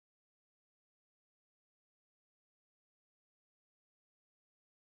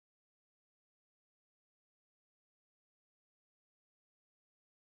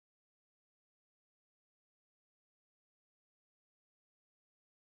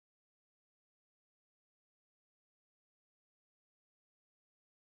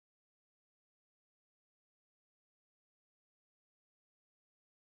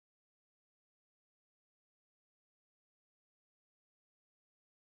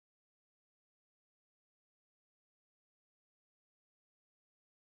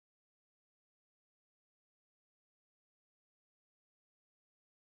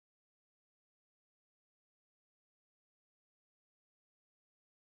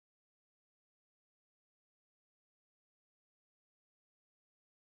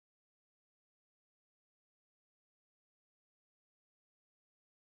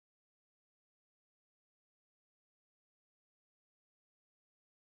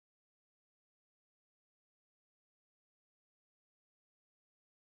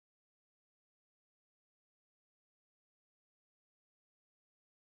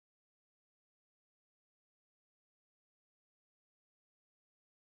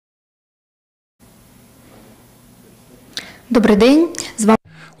Добрий день.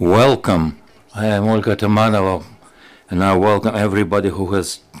 Welcome. I am Olga Tamanova, and I welcome everybody who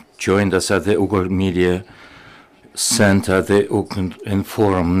has joined us at the Ukr Media Center, the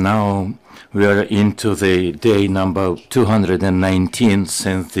Ukrinform. Now we are into the day number 219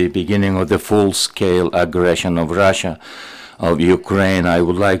 since the beginning of the full-scale aggression of Russia of Ukraine. I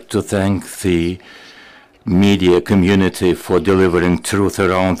would like to thank the media community for delivering truth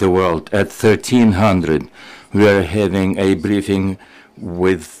around the world. At 1300, we are having a briefing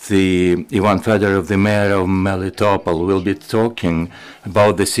with the Ivan Fedorov, the mayor of Melitopol. We'll be talking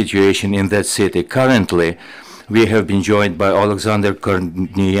about the situation in that city. Currently, we have been joined by Oleksandr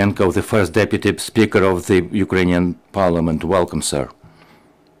Kornienko, the first deputy speaker of the Ukrainian parliament. Welcome, sir.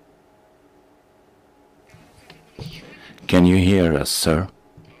 Can you hear us, sir?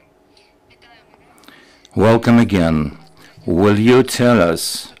 Welcome again. Will you tell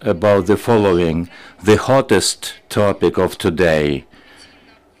us about the following? The hottest topic of today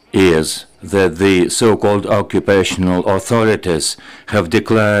is that the so-called occupational authorities have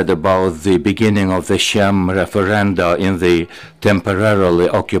declared about the beginning of the sham referenda in the temporarily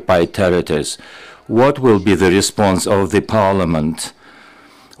occupied territories. What will be the response of the parliament?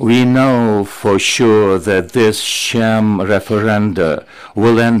 We know for sure that this sham referenda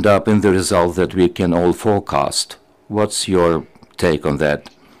will end up in the result that we can all forecast. What's your take on that?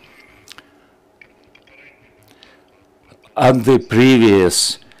 At the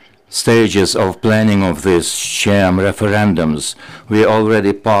previous stages of planning of these sham referendums, we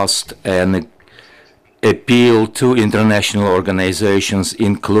already passed an appeal to international organizations,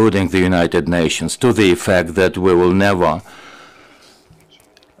 including the United Nations, to the effect that we will never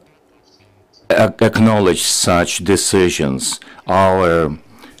acknowledge such decisions. Our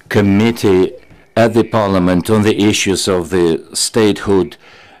committee at the parliament on the issues of the statehood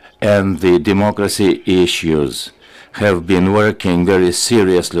and the democracy issues have been working very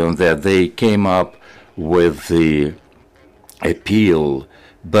seriously on that. They came up with the appeal,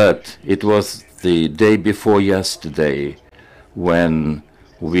 but it was the day before yesterday when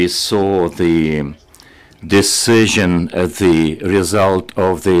we saw the decision as the result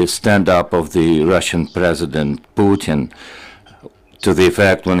of the stand-up of the Russian President Putin, to the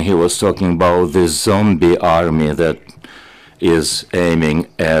effect when he was talking about the zombie army that is aiming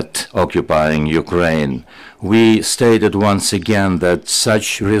at occupying Ukraine. We stated once again that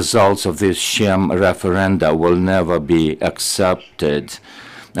such results of this sham referenda will never be accepted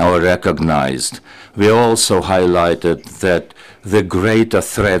or recognized. We also highlighted that the greater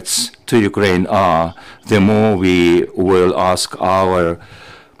threats to Ukraine are, the more we will ask our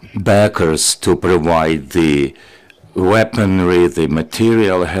backers to provide the weaponry, the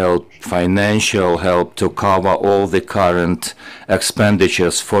material help, financial help to cover all the current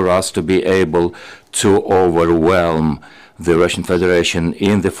expenditures for us to be able to overwhelm the Russian Federation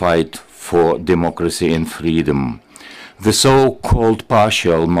in the fight for democracy and freedom. The so-called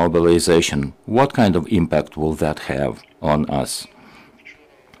partial mobilization, what kind of impact will that have on us?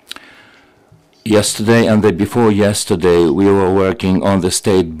 Yesterday and the before yesterday, we were working on the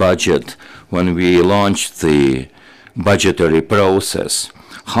state budget when we launched the budgetary process.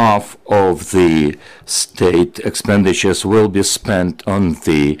 Half of the state expenditures will be spent on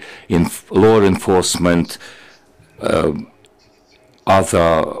the law enforcement,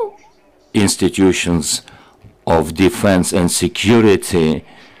 other institutions of defense and security,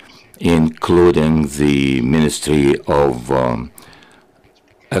 including the Ministry of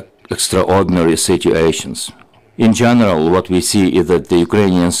Extraordinary Situations. In general, what we see is that the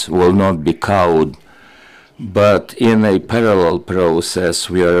Ukrainians will not be cowed, but in a parallel process,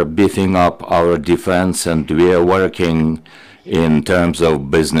 we are beefing up our defense and we are working in terms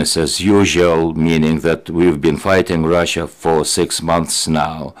of business as usual, meaning that we've been fighting Russia for 6 months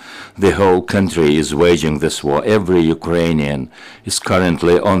now. The whole country is waging this war. Every Ukrainian is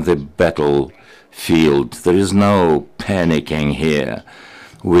currently on the battlefield. There is no panicking here.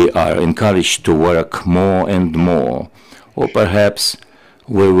 We are encouraged to work more and more, or perhaps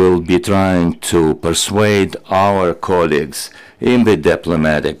we will be trying to persuade our colleagues in the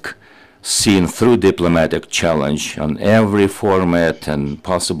diplomatic scene through diplomatic challenge on every format and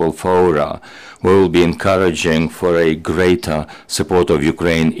possible fora. We will be encouraging for a greater support of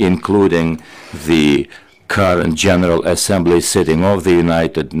Ukraine, including the current General Assembly sitting of the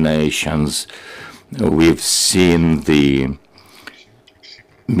United Nations. We've seen the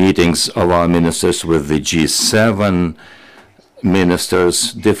meetings of our ministers with the G7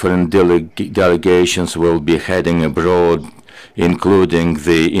 ministers. Different delegations will be heading abroad, including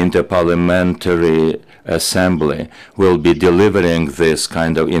the Interparliamentary Assembly will be delivering this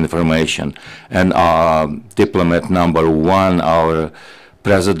kind of information. And our diplomat number one, our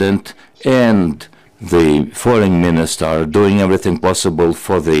president, and the foreign minister are doing everything possible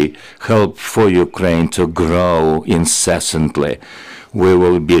for the help for Ukraine to grow incessantly. We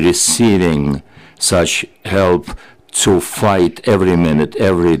will be receiving such help to fight every minute,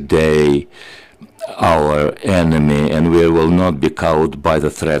 every day our enemy, and we will not be cowed by the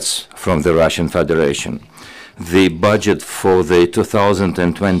threats from the Russian Federation. The budget for the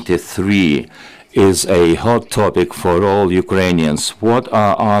 2023 is a hot topic for all Ukrainians. What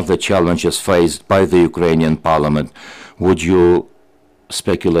are the challenges faced by the Ukrainian parliament? Would you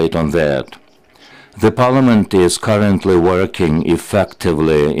speculate on that? The parliament is currently working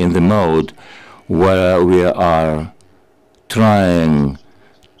effectively in the mode where we are trying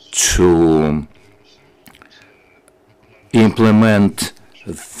to implement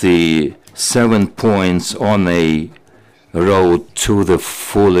the 7 points on a road to the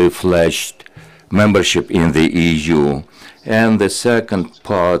fully fledged membership in the EU. And the second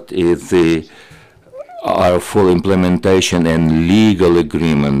part is our full implementation and legal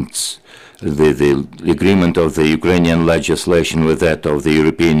agreements, the agreement of the Ukrainian legislation with that of the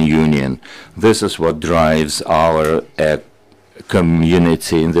European Union. This is what drives our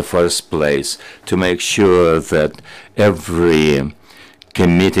community in the first place, to make sure that every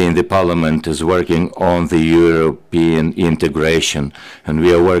committee in the parliament is working on the European integration, and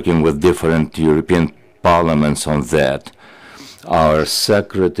we are working with different European parliaments on that. Our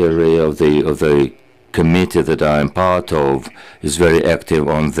secretary of the committee that I am part of is very active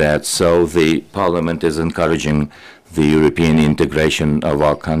on that, so the parliament is encouraging the European integration of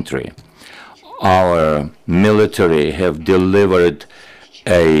our country. Our military have delivered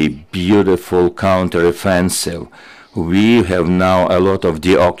a beautiful counteroffensive. We have now a lot of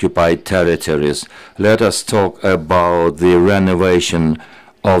deoccupied territories. Let us talk about the renovation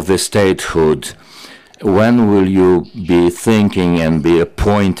of the statehood. When will you be thinking and be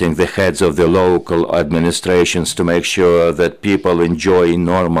appointing the heads of the local administrations to make sure that people enjoy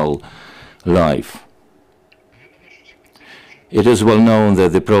normal life? It is well known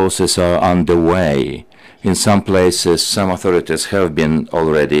that the processes are underway. In some places, some authorities have been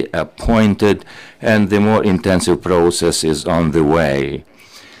already appointed, and the more intensive process is on the way.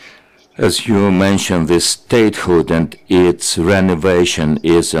 As you mentioned, the statehood and its renovation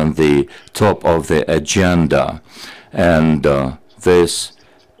is on the top of the agenda, and this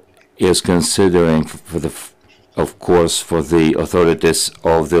is considering, of course, for the authorities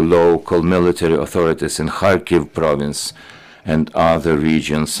of the local military authorities in Kharkiv province and other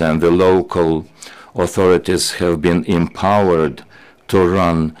regions, and the local authorities have been empowered to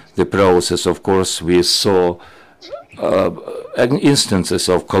run the process. Of course, we saw instances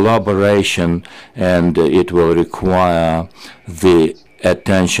of collaboration, and it will require the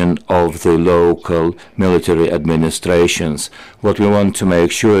attention of the local military administrations. What we want to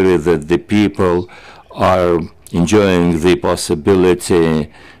make sure is that the people are enjoying the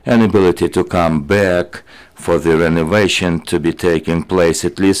possibility and ability to come back, for the renovation to be taking place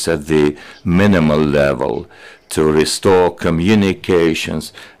at least at the minimal level, to restore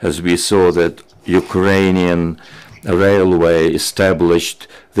communications, as we saw that Ukrainian railway established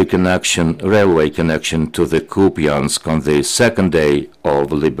the railway connection to the Kupiansk on the second day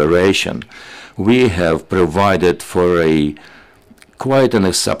of liberation. We have provided for quite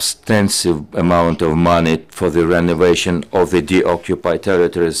a substantive amount of money for the renovation of the deoccupied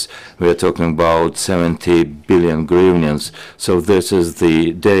territories. We are talking about 70 billion hryvnias. So this is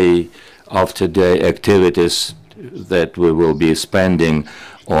the day after day activities that we will be spending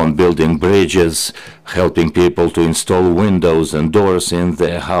on building bridges, helping people to install windows and doors in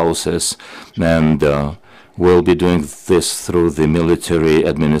their houses, and we'll be doing this through the military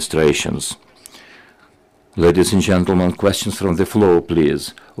administrations. Ladies and gentlemen, questions from the floor,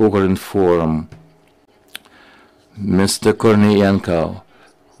 please. Ukrinform. Mr. Kornienko,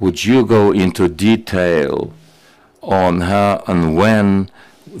 would you go into detail on how and when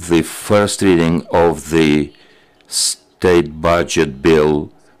the first reading of the state budget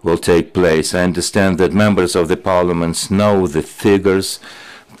bill will take place? I understand that members of the parliament know the figures.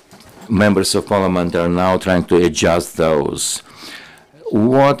 Members of parliament are now trying to adjust those.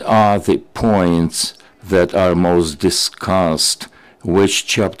 What are the points that are most discussed? Which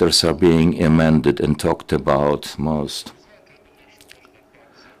chapters are being amended and talked about most?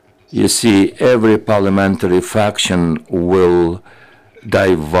 You see, every parliamentary faction will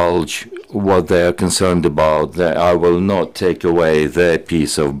divulge what they are concerned about. I will not take away their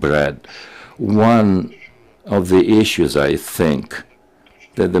piece of bread. One of the issues, I think,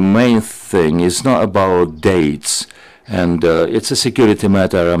 that the main thing is not about dates, and it's a security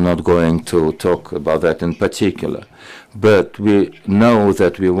matter. I'm not going to talk about that in particular. But we know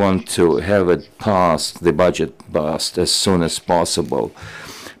that we want to have it passed, the budget passed, as soon as possible.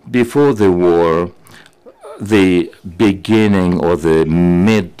 Before the war, the beginning or the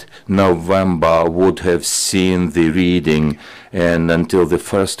mid-November would have seen the reading, and until the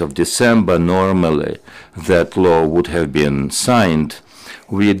 1st of December, normally, that law would have been signed.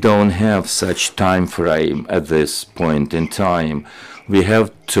 We don't have such time frame at this point in time. We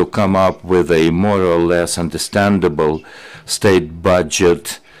have to come up with a more or less understandable state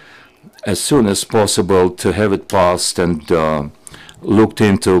budget as soon as possible to have it passed and looked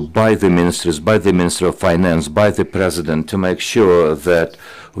into by the ministers, by the Minister of Finance, by the President, to make sure that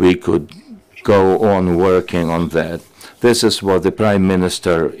we could go on working on that. This is what the Prime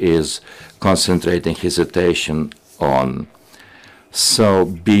Minister is concentrating his attention on. So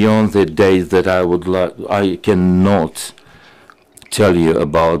beyond the date that I cannot tell you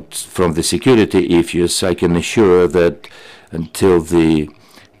about from the security issues, I can assure that until the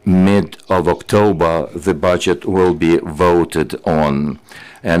mid of October, the budget will be voted on.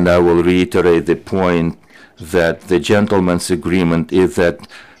 And I will reiterate the point that the gentleman's agreement is that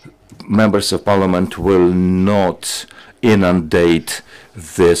members of parliament will not inundate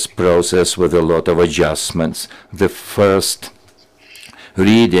this process with a lot of adjustments. The first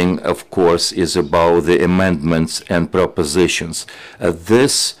reading, of course, is about the amendments and propositions. At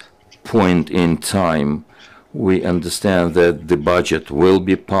this point in time, we understand that the budget will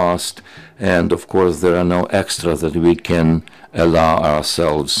be passed, and of course there are no extras that we can allow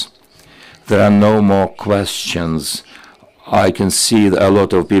ourselves. There are no more questions. I can see that a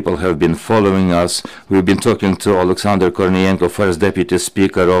lot of people have been following us. We've been talking to Oleksandr Kornienko, First Deputy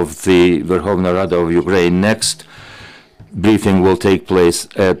Speaker of the Verkhovna Rada of Ukraine. Next briefing will take place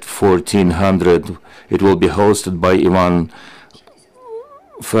at 1400. It will be hosted by Ivan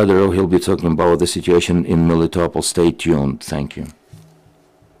Fedorov. He'll be talking about the situation in Melitopol. Stay tuned. Thank you.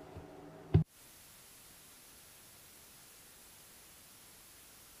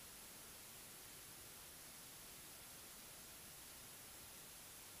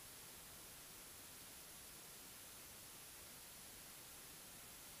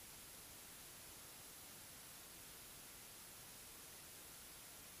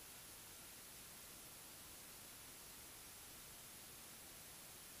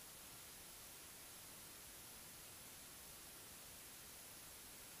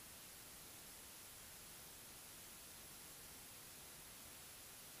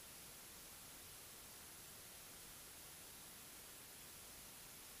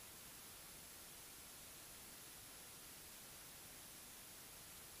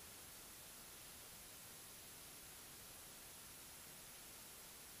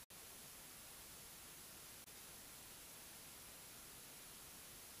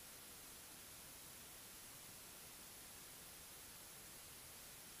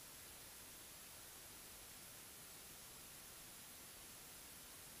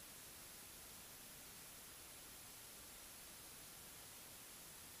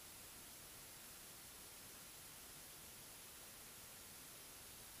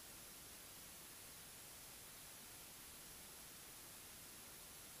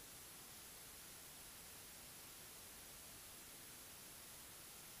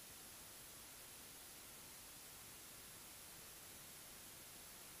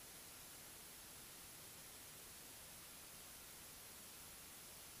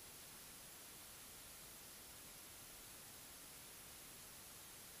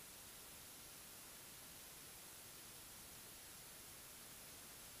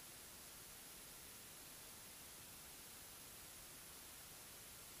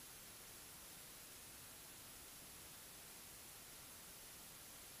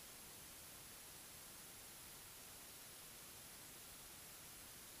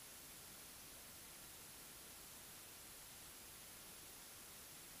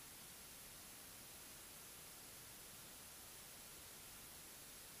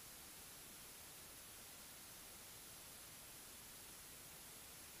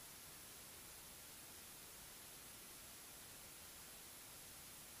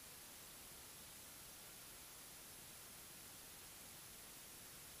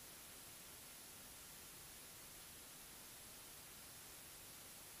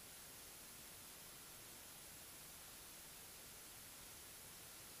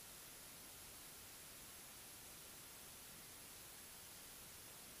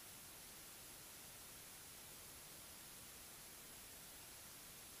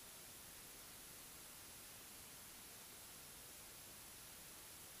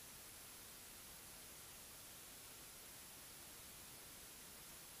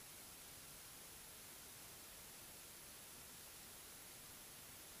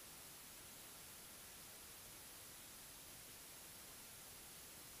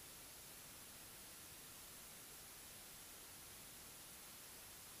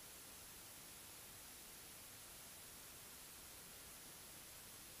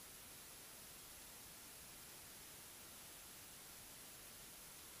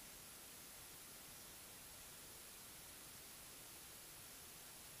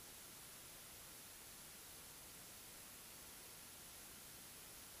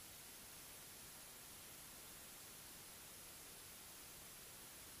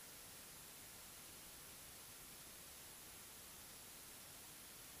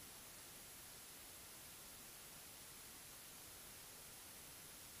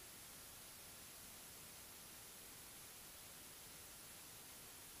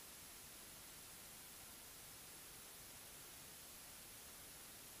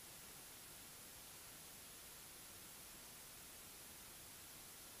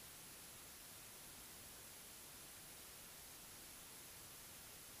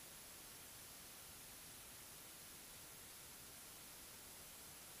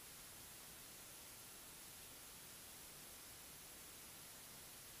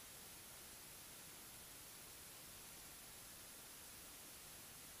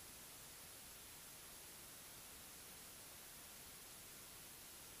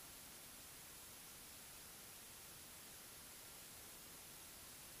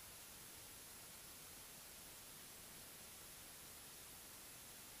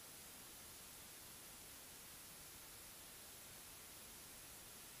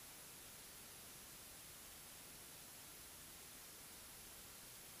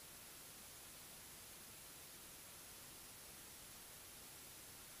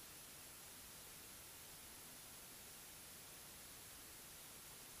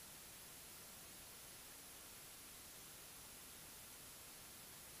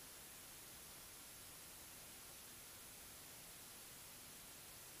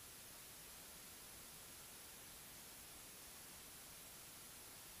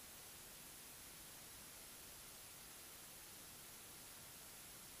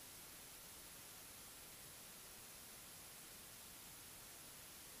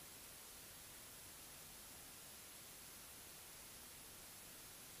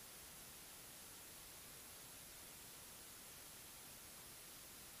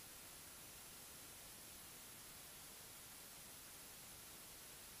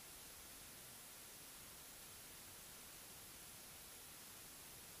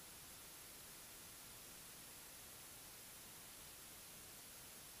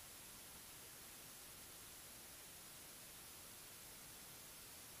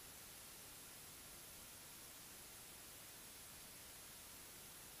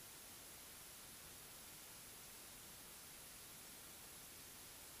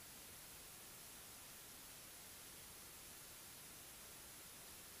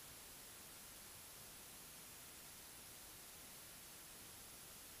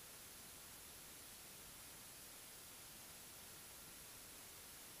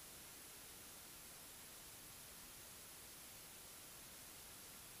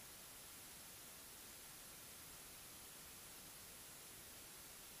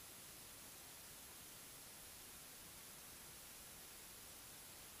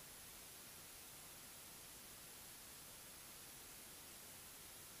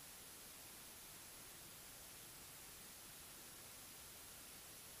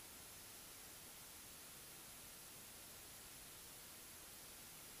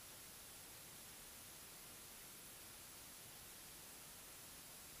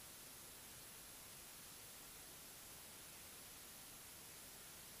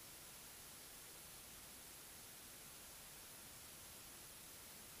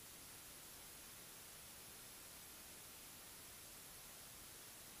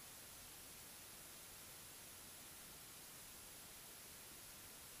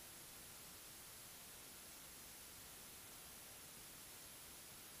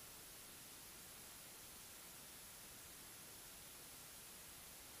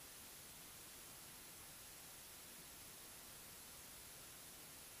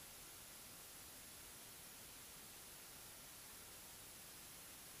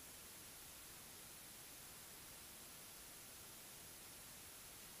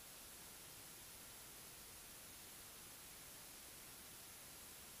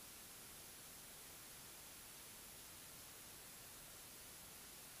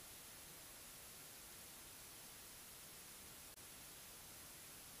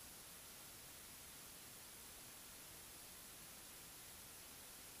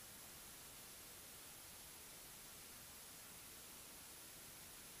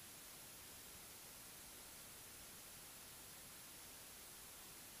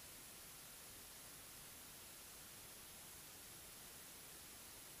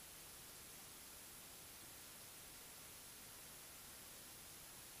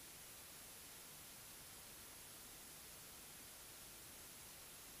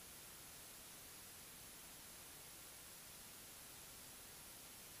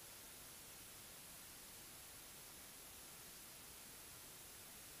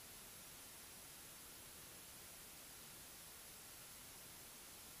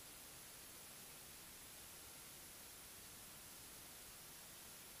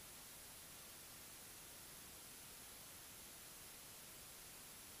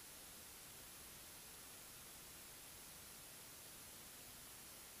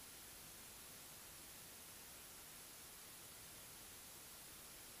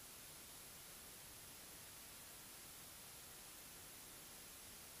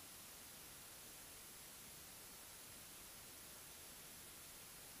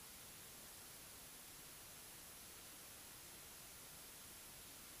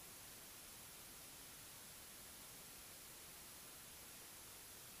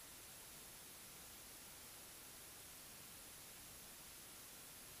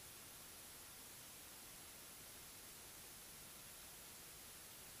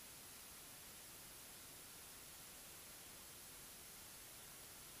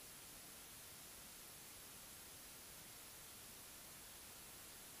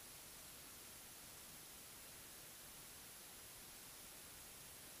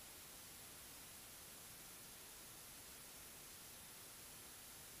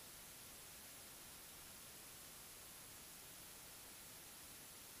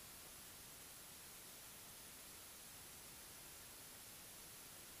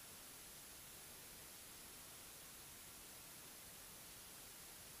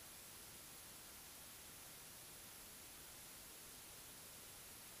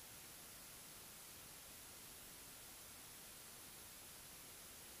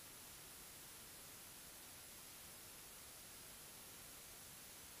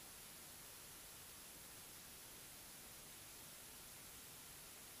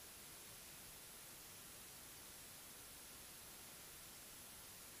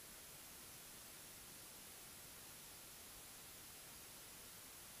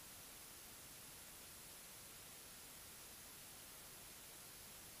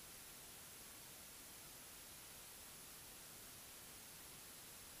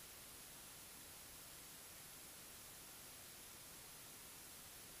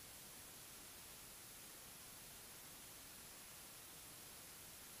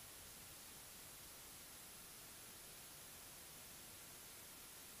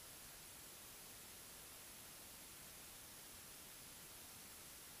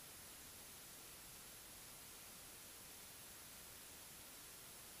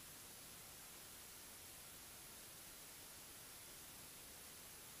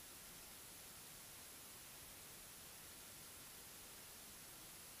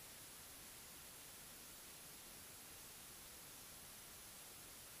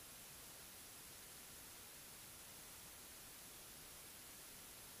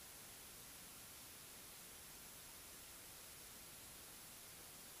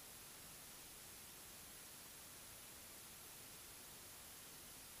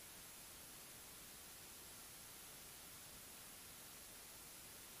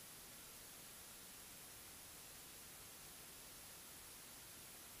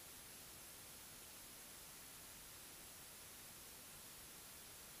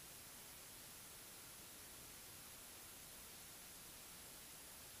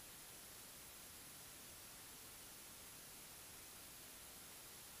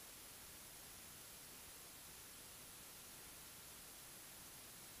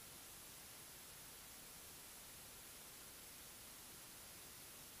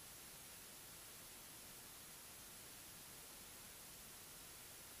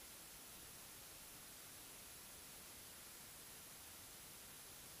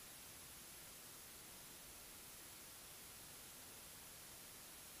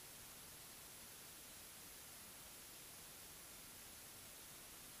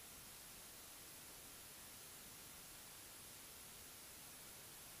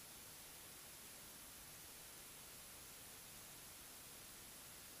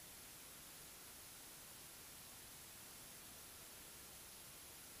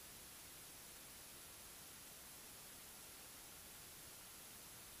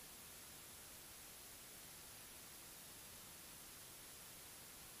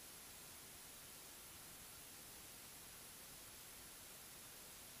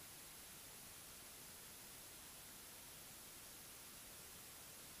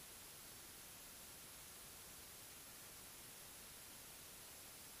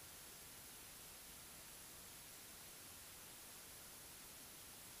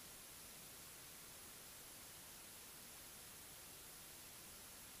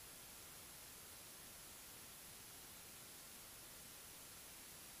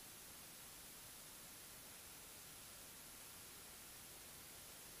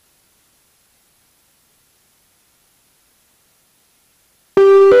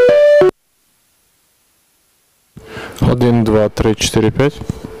 1, 2, 3, 4,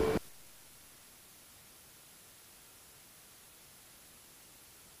 5.